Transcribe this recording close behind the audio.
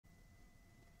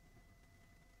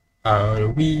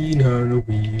Halloween,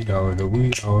 Halloween,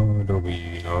 Halloween,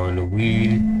 Halloween,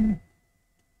 Halloween.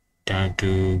 Time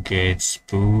to get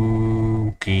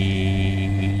spooky.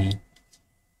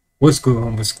 What's good,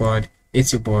 Homer Squad?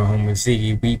 It's your boy Homer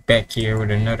Ziggy. We back here with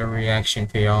another reaction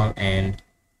for y'all, and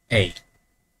hey,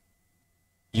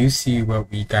 you see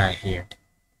what we got here.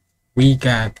 We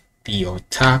got the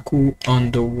Otaku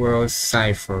Underworld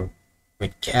Cypher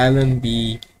with Callon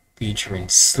featuring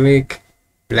Slick,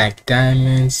 Black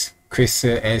Diamonds,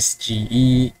 Chrissa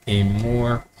SJE, and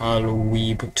more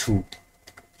Halloween 2.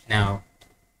 Now,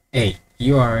 hey,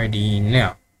 you already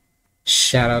know.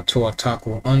 Shout out to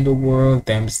Otaku Underworld.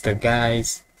 Them's the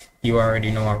guys. You already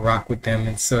know I rock with them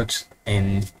and such,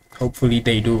 and hopefully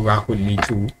they do rock with me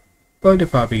too. But they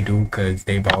probably do, because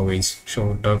they've always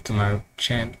showed love to my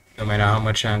channel, no matter how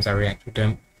much times I react to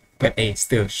them. But hey,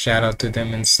 still, shout out to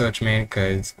them and such, man,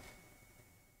 because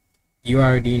you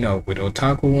already know, with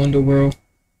Otaku Underworld,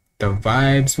 the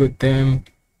vibes with them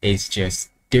is just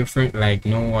different like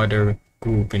no other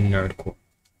group in nerdcore.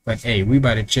 But hey, we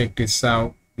about to check this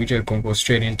out. We just gonna go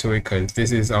straight into it because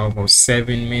this is almost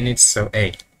 7 minutes. So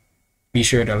hey, be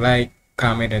sure to like,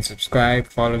 comment, and subscribe.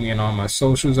 Follow me on all my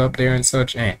socials up there and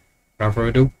such. And without further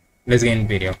ado, let's get in the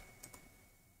video.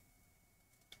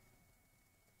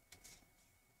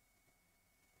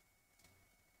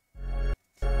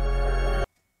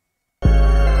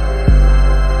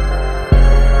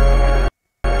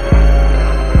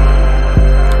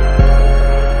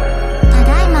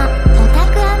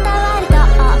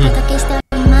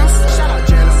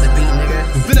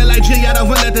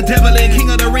 The devil in,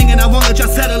 king of the ring, and I won't let y'all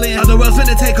settle in. Otherworld's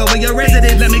finna take over your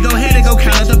residence. Let me go ahead and go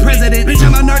count out the president. Bitch,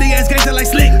 I'm a nerdy ass gangster like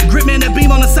Slick. Grip me in the beam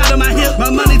on the side of my hip.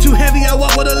 My money too heavy, I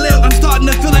walk with a limp. I'm starting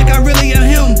to feel like I really am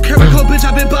him. Carico, bitch,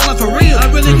 I've been ballin' for real. I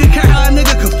really could care how a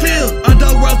nigga could feel.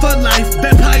 Underworld for life,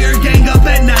 vampire gang up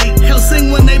at night. Hell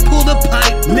sing when they pull the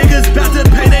pipe. Niggas bout to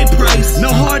pay their price. No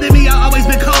hard in me, I always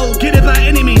been cold. Get it by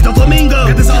any means, don't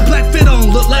flamingo. Got this all black fit on,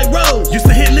 look like Rose. Used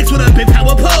to hit licks with a big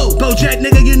power pole. Bojack,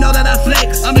 nigga, you know that I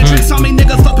flex. I'm the tricks on me,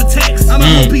 nigga, fuck protects. I'm a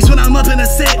whole piece when I'm up in a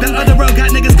set. The Underworld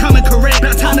got niggas coming correct.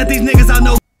 About time that these niggas I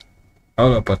know.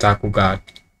 Hold up, Otaku God.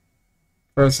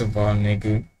 First of all,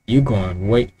 nigga, you going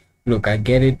wait. Look, I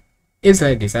get it. It's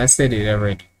like this. I said it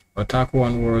already. Otaku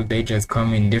Underworld, they just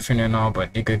come in different and all,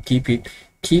 but nigga,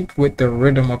 keep with the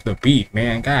rhythm of the beat,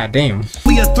 man. God damn.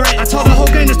 We a threat. I told the whole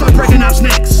gang to start breaking out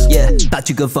snakes. Yeah, thought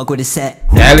you could fuck with a set.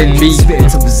 Callon B.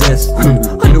 Spirits of possess.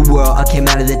 Underworld, I came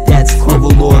out of the depths.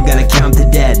 Overlord, gotta count the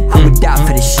dead. I would die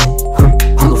for this shit.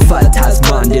 I'm a five-times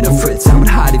mind in a fritz. I would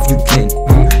hide if you can.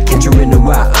 Catch her in the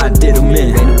wild, I did a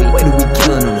minute. Wait till we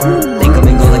killing them. Think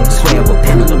I'm go like the sway of a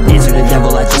pendulum. Answer the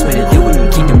devil, I just made a deal with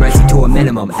him. Keep the mercy to a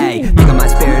minimum. Ayy, nigga, my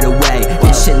spirit away.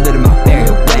 This shit lit in my buried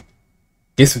away.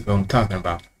 This is what I'm talking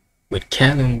about. With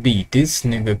Callon B, this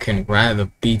nigga can ride the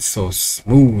beat so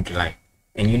smooth, like.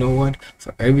 And you know what?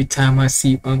 For every time I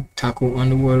see Otaku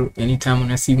Underworld, anytime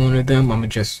when I see one of them, I'ma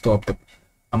just throw up the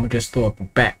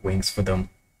bat wings for them,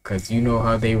 cause you know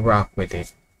how they rock with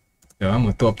it. So I'm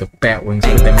gonna throw up the bat wings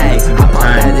for them. I pop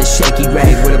out of the shaky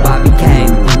rag with a Blvk.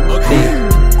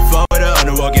 Fuck with the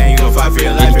Underworld gang, you gon' fight for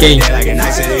your life every day like a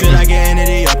nice city. Feel like an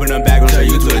entity, open them back, gon' turn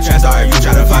you to a trash star if you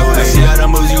try to fight with me. See all the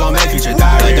moves you gon' make, future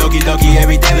diary. Like Doki Doki,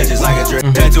 every damage just like a drip.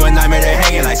 Turn to a nightmare, they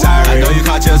hanging like Cypher. I know you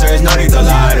caught chills, there's no need to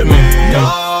lie to me.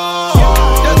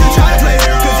 Don't you try to play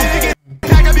hero, cause if you get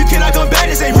packed up, you cannot come back,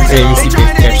 this ain't free. They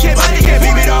trying to indicate, but they can't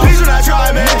beat me though. Please do not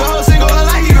try, man. The whole single look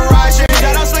like he can ride shit.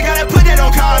 That I'm slick, gotta put that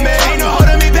on comment. Ain't no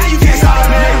holding me back, you can't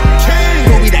stop me.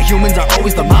 Told me that humans are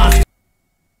always the monster.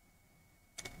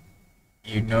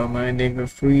 You know my nigga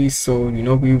Free, so you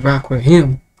know we rock with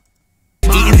him.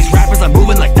 Eating these rappers, I'm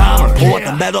moving like Dahmer. Pull out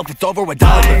the metal, it's over with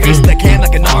dollar. Face the can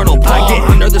like an Arnold. I get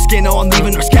under the skin, oh I'm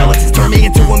leaving their skeletons. Turn me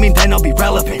into a meme, then I'll be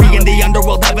relevant. Be in the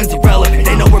underworld, heaven's irrelevant.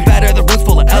 They know we're better, the room's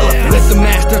full of elephants. Lift the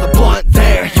master, the blunt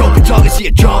there. Yo, be talking, see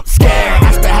a jump scare.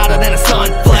 I spit hotter than a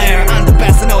sun flare. I'm the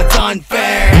best, I know it's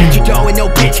unfair. You don't with no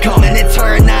bitch coming, it's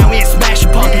her now. We ain't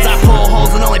smashing pumpkins, I pull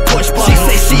holes and only push buttons.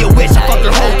 She say she a witch, I fuck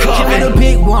her whole coven. A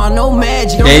big one, no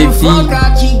magic. Don't give a fuck,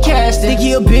 I keep casting. Think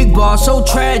he a big boss, so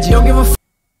tragic. Don't give a fuck.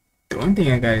 The one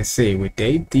thing I gotta say, with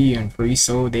Dave D and Free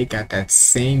Soul, they got that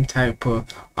same type of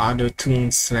auto-tune /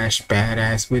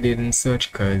 badass with it and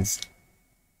such, cause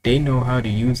they know how to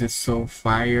use it so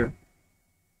fire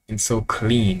and so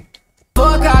clean.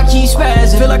 Fuck, I keep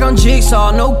spazzing. Feel like I'm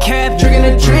Jigsaw, no cap. Drinking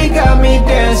a drink, got me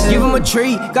dancing. Give him a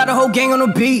treat, got the whole gang on the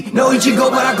beat. No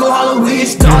Ichigo, but I go Halloween.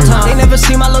 It's dog time. They never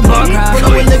see my little bar cry. Pull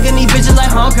up and look at these bitches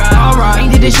like Honkai. Alright,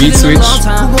 ain't did this shit in a long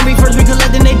time. Who gon' be first? We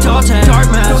collect then they talk time.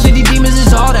 Dark man, don't think these demons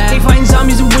is all that. They fighting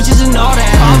zombies and witches and all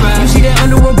that. Alright, you see that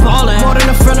Underworld ballin'. More than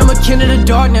a friend, I'm akin to the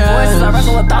darkness. Voices I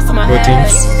wrestle with thoughts in my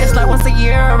head. It's like once a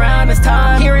year around this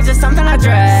time. Here is just something I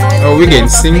dread. Oh, we getting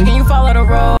singing? You follow the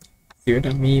road. See what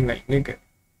I mean? Like, nigga,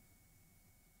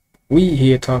 we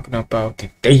here talking about the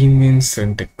demons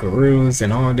and the gorillas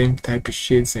and all them type of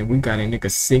shits, and we got a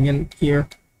nigga singing here.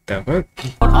 The fuck?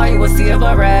 All you will see is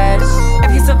blood red.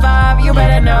 If you survive, you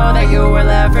better know that you were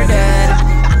left for dead.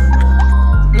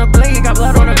 No blink, you got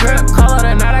blood on the grip. Call it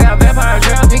a night, I got vampire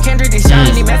drip. You can't drink these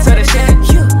shots, need mess to the shit.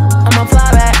 I'm on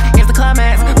fly back, it's the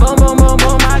climax. Boom, boom, boom,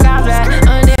 boom, I got that.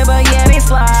 Under, but yeah, they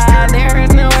slide. There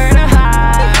is nowhere to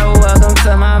hide. Welcome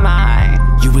to my mind.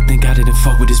 You would think I didn't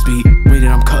fuck with this beat. Waited,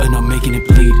 I'm cutting, I'm making it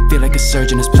bleed. Feel like a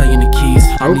surgeon is playing the keys.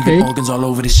 I'm leaving organs all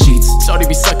over the sheets. Shorty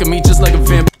be sucking me just like a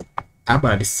vampire. I'm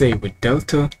about to say, with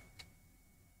Delta,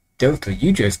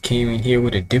 you just came in here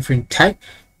with a different type,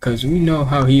 cause we know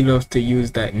how he loves to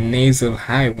use that nasal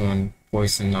high one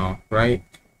voice and all, right?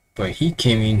 But he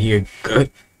came in here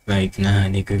good, like, nah,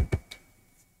 nigga,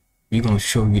 we gonna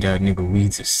show you that, nigga,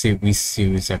 we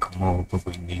serious like a motherfucker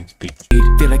with names big.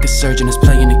 Feel like a surgeon is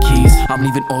playing the keys. I'm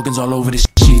leaving organs all over the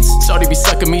sheets. Shorty be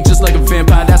sucking me just like a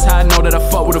vampire. That's how I know that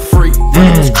I fuck with a freak.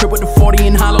 Running this crib with the 40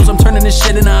 in hollows. I'm turning this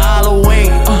shit into Halloween.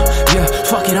 Yeah,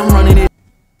 fuck it, I'm running it.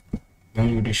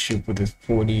 Running with this shit with this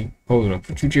 40. Hold up,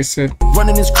 what you just said?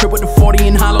 Running this crib with the 40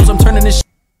 in hollows. I'm turning this shit.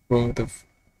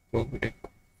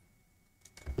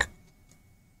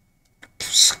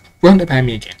 Run it by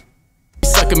me again.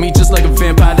 Sucking me just like a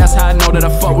vampire. That's how I know that I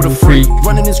fuck with a freak.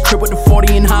 Running this crib with the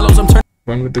 40 in hollows. I'm turning.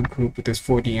 Run with the group with this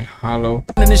 40 in hollow.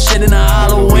 Running this shit in a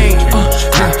Halloween.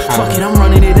 Yeah, fuck it, I'm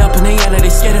running it up and they yell they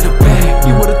scared of the bag.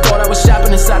 You would've thought I was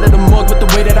shopping inside of the morgue, but the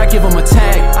way that I give them a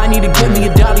tag. I need to give me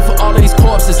a dolly for all of these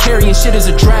corpses. Carrying shit is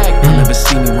a drag. You'll never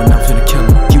see me when I'm finna kill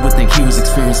him. You would think he was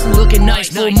experiencing. Looking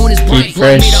nice, full moon is bright.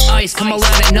 Blood made of ice, come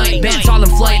alive at night. Bats all in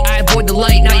flight, I avoid the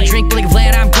light. Now you drink like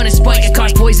Vlad, I'm gonna spike. It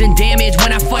cause poison damage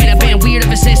when I fight. I've been weird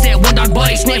ever since that one dog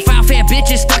bite. Sniff out fat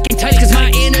bitches stuck in tight, cause my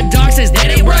inner dog says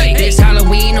that ain't right. This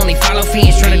Halloween only follow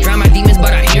fiends, trying to drown my demons,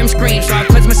 but I hear them scream. So I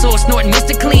cleanse my soul, snorting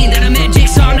Mr. Clean. Then I'm at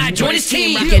Jigsaw, and I join his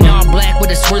team. Rockin' all black with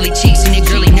the swirly cheeks and your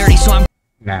girly nerdy, so I'm.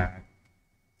 Nah.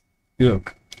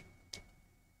 Look.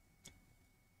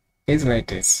 It's like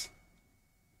this.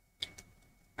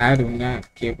 I do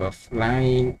not give a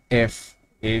flying F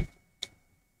if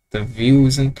the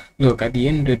views and look at the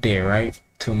end of the day, right?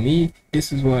 To me,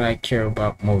 this is what I care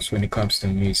about most when it comes to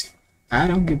music. I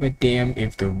don't give a damn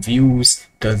if the views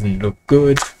doesn't look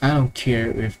good. I don't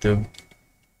care if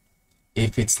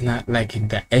it's not like in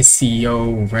the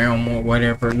SEO realm or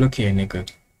whatever. Look here, nigga.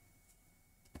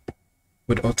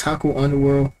 With Otaku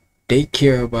Underworld, they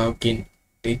care about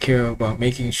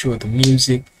making sure the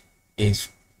music is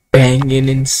banging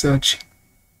and such,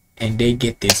 and they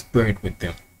get this bread with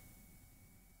them.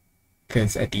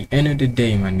 Cause at the end of the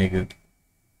day, my nigga,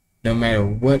 no matter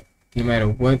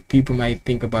what people might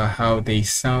think about how they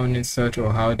sound and such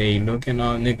or how they look and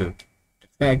all, nigga, the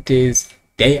fact is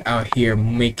they out here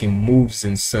making moves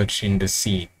and such in the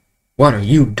scene. What are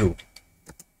you doing?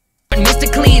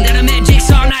 Mr. Clean, then I'm at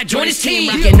Jigsaw and I join his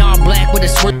team. Rockin' all black with the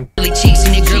swirly cheeks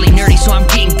and your girly nerdy, so I'm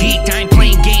getting geeked. I ain't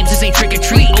playing games, this ain't trick or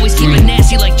treat. Always keep it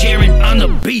nasty like Jaren on the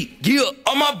beat. Yeah,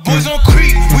 all my boys on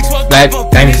creep. We 12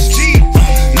 up in this Jeep.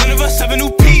 None of us have a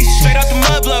new piece. Straight out the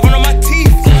mud, blood run on my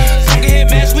teeth. Don't get hit,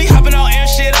 man. We hopping out,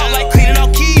 airing shit out like cleaning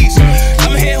out keys.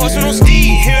 I'm a head horse on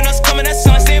steed. Hearing us coming, that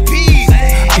sun stampede.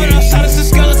 I've been outside of some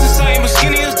skeletons, same. But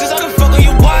skinny is just I can fuck on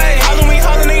your wife. Halloween,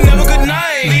 ain't never good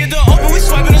night. Leave the door open, we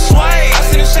swiping and swipe. I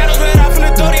see the shadows red out from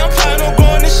the door. I'm plotting on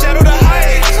growing the shadow to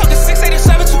hide. I'm talking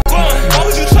 687 to glowing. Why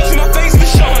would you trust me? My face be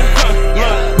showing.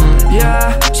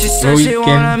 Yeah, she said she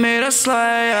wanted me to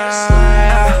slay,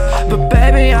 but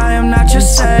baby, I am not your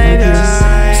savior.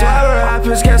 So whatever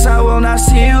happens, guess I will not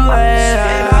see you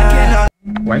later.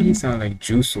 Why he sound like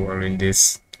Juice WRLD in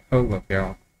this? Hold up,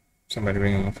 y'all. Somebody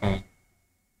ringing my phone.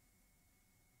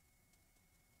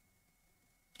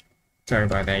 Sorry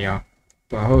about that, y'all.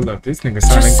 But hold up, this nigga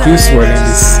sound like Juice WRLD in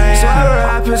this. So whatever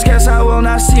happens, guess I will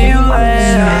not see you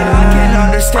later. I can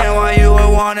understand why you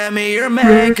would wanted me your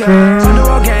maker.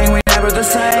 Underworld gang, we never the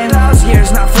same. 1,000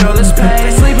 years, not feel this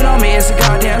pain. Sleeping on me, it's a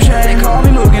goddamn shame. They call me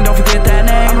Mugen, don't forget that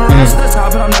name. I'm rise to the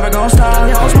top and I'm never gonna stop.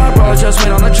 Y'all's my bro, just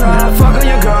went on the trap. Fuck on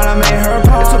your girl and I made her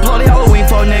pop. It's a bloody Halloween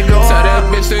for nigga. Tell that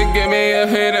bitch to give me a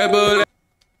hit of bullet.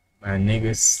 My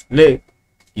nigga Slick,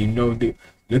 you know the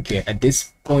look at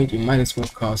this point you might as well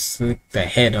call Slick the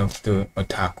head of the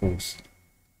otakus.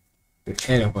 The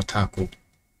head of otaku.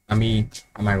 I mean,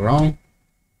 am I wrong?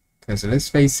 Because let's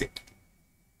face it.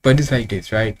 But it's like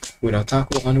this, right? With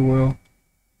Otaku Underworld,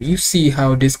 you see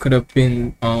how this could have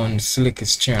been on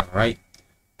Slick's channel, right?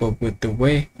 But with the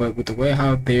way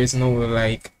how there's no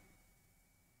like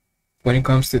when it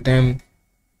comes to them,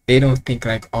 they don't think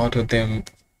like all of them.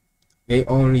 They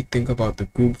only think about the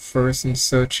group first and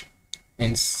such,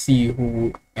 and see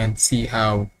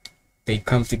how they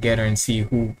come together and see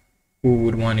who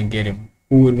would want to get him,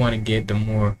 who would want to get the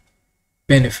more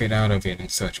benefit out of it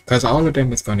and such. Because all of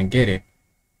them is gonna get it,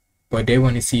 but they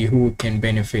want to see who can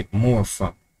benefit more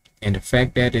from. And the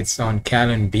fact that it's on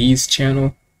Callon B's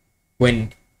channel,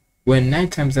 when 9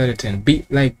 times out of 10,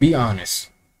 be honest,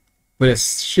 with a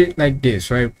shit like this,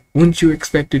 right? Wouldn't you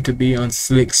expect it to be on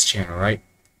Slick's channel, right?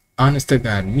 Honest to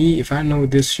God, me, if I know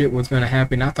this shit was gonna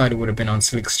happen, I thought it would have been on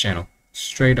Slick's channel,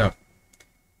 straight up.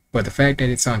 But the fact that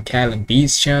it's on Callon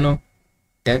B's channel,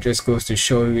 that just goes to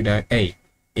show you that, hey,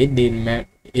 it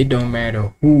don't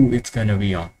matter who it's gonna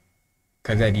be on.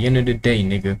 Cause at the end of the day,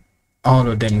 nigga, all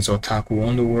of them is Otaku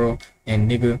Underworld, and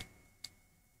nigga,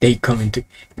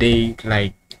 they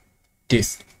like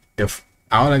this.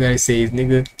 All I gotta say is,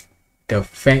 nigga,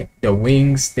 the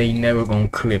wings, they never gonna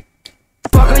clip.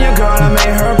 Fuck on your girl, I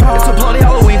made her pop. It's a bloody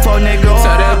Halloween for nigga.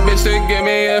 Tell that bitch to give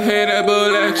me a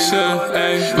hateable lecture,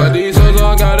 ayy. But these hoes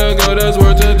all gotta go, that's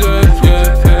worth to do,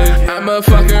 yeah, ayy. I'ma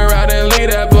fucking ride and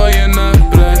leave that boy in a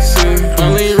blessing.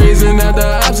 Only reason that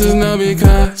the ops is not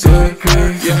because of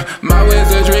me, yeah. My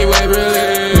wizardry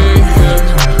Waverly,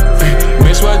 yeah.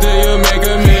 Bitch, what do you make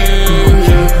of me,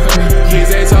 yeah.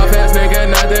 He's a tough ass nigga,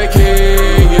 not the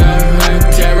king, yeah.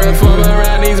 Terraform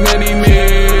around these mini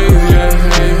me's, yeah.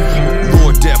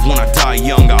 When I die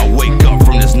young, I'll wake up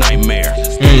from this nightmare.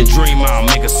 In a dream, I'll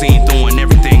make a scene, throwing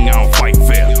everything, I don't fight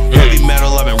fair. Heavy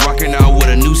metal, I've been rocking out with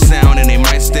a new sound, and they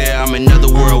might stare. I'm in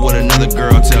another world with another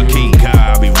girl. Tell King Kai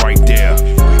I'll be right there.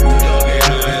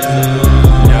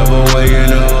 Never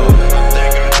waking up.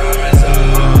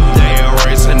 They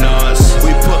erasing us.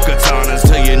 We put katanas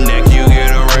to your neck, you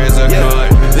get a razor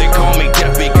cut. They call me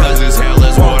death because this hell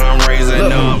is what I'm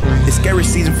raising up. It's scary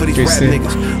season for these rap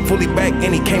niggas. Fully back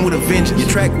and he came with a vengeance. Your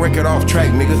track record off track,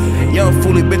 nigga. Young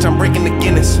fully bitch, I'm breaking the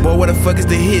Guinness. Boy, what the fuck is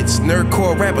the hits?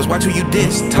 Nerdcore rappers, watch who you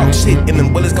diss. Talk shit and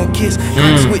them bullets gon' kiss.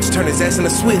 Switch, turn his ass into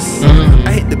Swiss.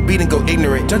 I hit the beat and go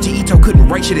ignorant. Judgy Ito couldn't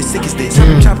write shit as sick as this.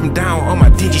 Chop him down on my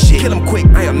digi shit. Kill him quick,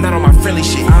 I am not on my friendly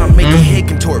shit. I'll make your head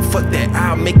contort, fuck that.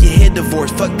 I'll make your head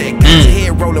divorce, fuck that. Got your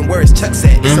head rolling where his chucks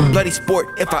at. It's a bloody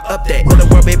sport if I up that.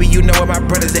 Underworld, baby, you know where my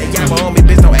brother's at. Y'all my homie,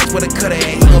 bitch, don't ask where the cutter at.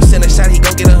 He gon' send a shot, he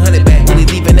gon' get 100 back. Really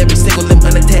leaving every single limb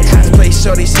unattached. High play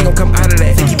shorty, she gon' come out of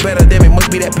that. Think he better than me,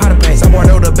 must be that Potter pants. I'm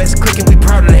know the best clicking, we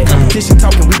proud of that. Competition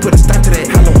talking, we put a stop to that.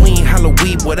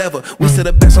 Halloween, whatever. We still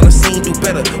the best on the scene, do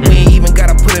better. We ain't even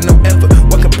gotta put in no effort.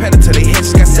 What competitor, they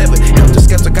heads got severed. Help the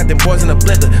skeptic, got them boys in a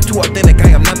blender. Too authentic,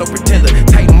 I am not no pretender.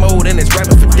 Tight mode and it's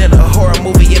rapping for dinner. A horror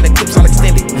movie and the clips all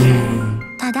extended.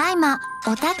 ただいま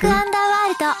オタクアンダーワ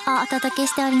ールドをお届け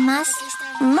しております。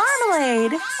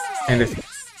Marmalade. And the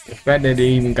fact that they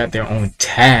even got their own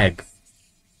tag.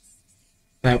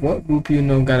 Like, what group you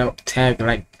know got a tag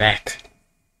like that?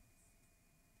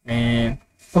 Man,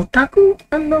 Otaku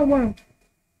Underworld.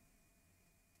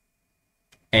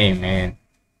 Hey man,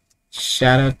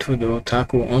 shout out to the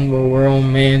Otaku Underworld,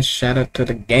 man. Shout out to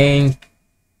the gang.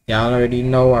 Y'all already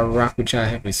know I rock with y'all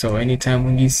heavy. So anytime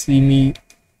when you see me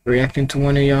reacting to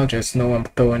one of y'all, just know I'm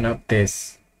throwing up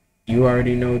this. You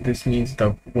already know this means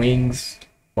the wings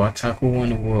for Otaku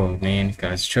Underworld, man.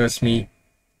 Because trust me,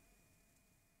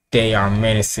 they are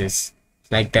menaces.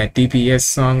 Like that DPS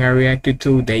song I reacted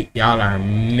to, y'all are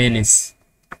menace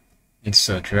and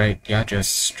such, right? Y'all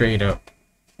just straight up.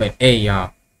 But hey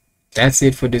y'all, that's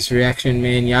it for this reaction,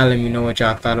 man. Y'all let me know what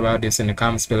y'all thought about this in the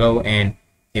comments below. And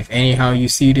if anyhow you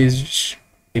see this,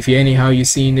 if you anyhow you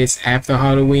seen this after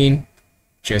Halloween,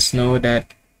 just know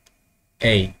that,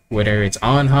 hey, whether it's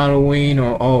on Halloween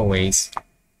or always,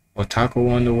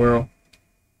 Otaku Underworld,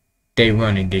 they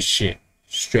running this shit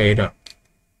straight up.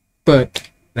 But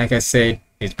like I said,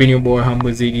 it's been your boy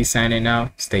Humble Ziggy signing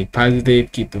out. Stay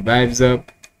positive, keep the vibes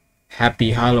up.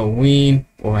 Happy Halloween,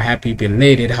 or happy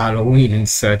belated Halloween and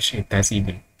such, if that's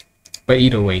even. But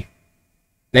either way,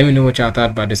 let me know what y'all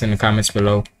thought about this in the comments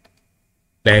below.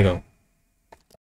 There you go.